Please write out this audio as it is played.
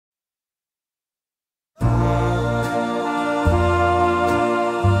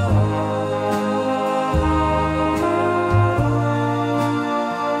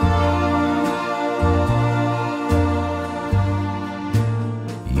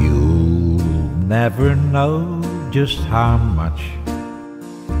never know just how much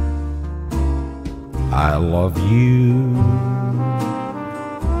I love you.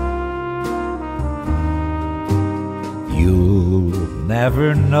 You'll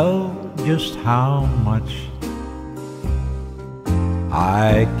never know just how much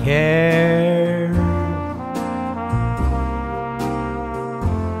I care.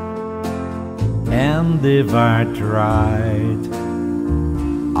 And if I tried,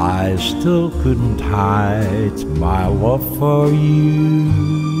 I still couldn't hide my love for you.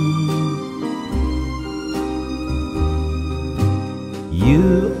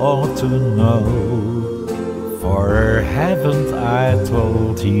 You ought to know, for haven't I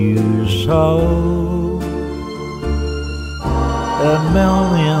told you so? A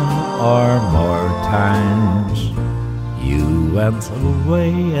million or more times you went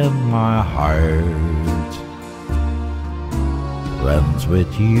away and my heart went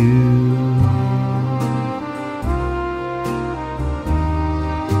with you.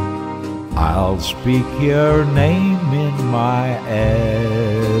 I'll speak your name in my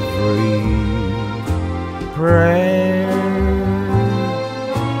every prayer.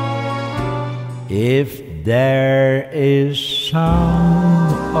 If there is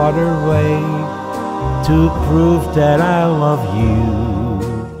some other way to prove that I love you,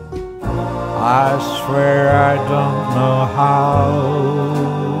 I swear I don't know how.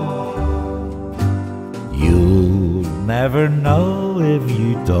 You'll never know if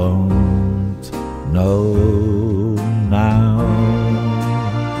you don't know now.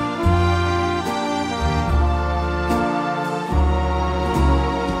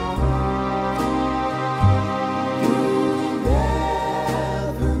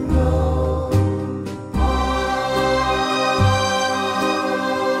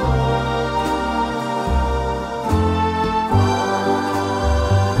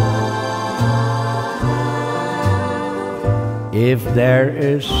 If there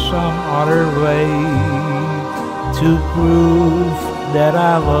is some other way to prove that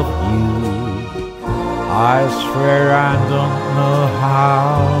I love you, I swear I don't know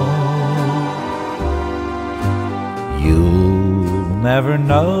how. You'll never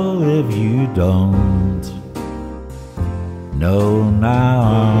know if you don't know now.